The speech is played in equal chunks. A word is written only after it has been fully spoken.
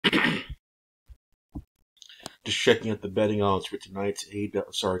Just checking out the betting odds for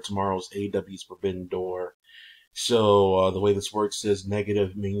tomorrow's AEW's Forbidden Door. So the way this works is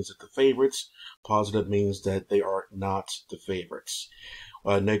negative means that the favorites, positive means that they are not the favorites.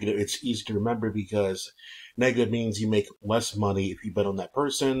 Negative, it's easy to remember because negative means you make less money if you bet on that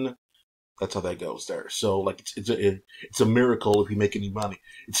person. That's how that goes there. So like it's a miracle if you make any money.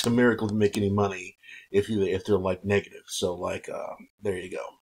 It's a miracle to make any money if they're like negative. So like there you go.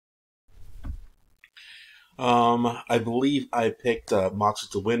 I believe I picked Moxley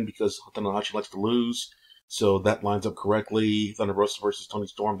to win because Tanahashi likes to lose. So that lines up correctly. Thunder Rosa versus Tony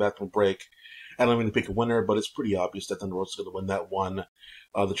Storm, bathroom break. I don't even pick a winner, but it's pretty obvious that Thunder Rosa is going to win that one.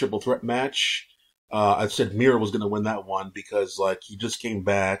 The triple threat match, I said Miro was going to win that one because like he just came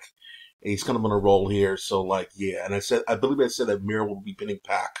back. He's kind of on a roll here, so like yeah. And I believe I said that Miro will be pinning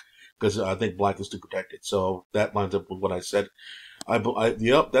Pac because I think Black is too protected. So that lines up with what I said.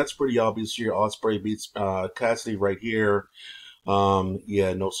 Yep, that's pretty obvious here. Ospreay beats Cassidy right here.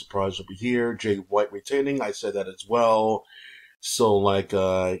 Yeah, no surprise over here. Jay White retaining. I said that as well. So like,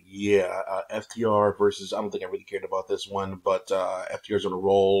 yeah, FTR versus. I don't think I really cared about this one, but FTR's on a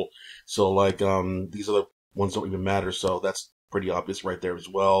roll. So like, these other ones don't even matter. So that's pretty obvious right there as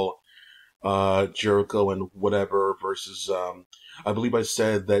well. Jericho and whatever versus. I believe I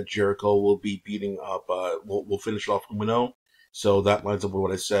said that Jericho will be beating up. We'll finish off Umino. So that lines up with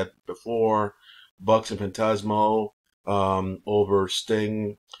what I said before. Bucks and Phantasmo over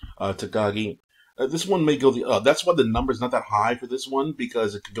Sting, Takagi. This one may go that's why the number's not that high for this one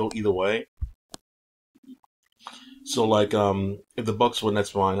because it could go either way. So like if the Bucks win, that's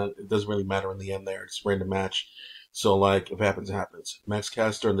fine. It doesn't really matter in the end there. It's a random match. So like if it happens, it happens. Max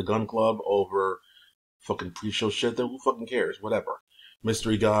Caster and the Gun Club over fucking pre-show shit. Who fucking cares? Whatever.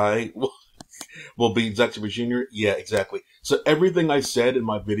 Mystery Guy will be Zack Sabre Jr. Yeah, exactly. So everything I said in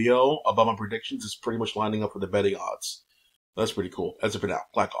my video about my predictions is pretty much lining up for the betting odds. That's pretty cool. That's it for now.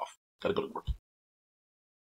 Clack off. Gotta go to work.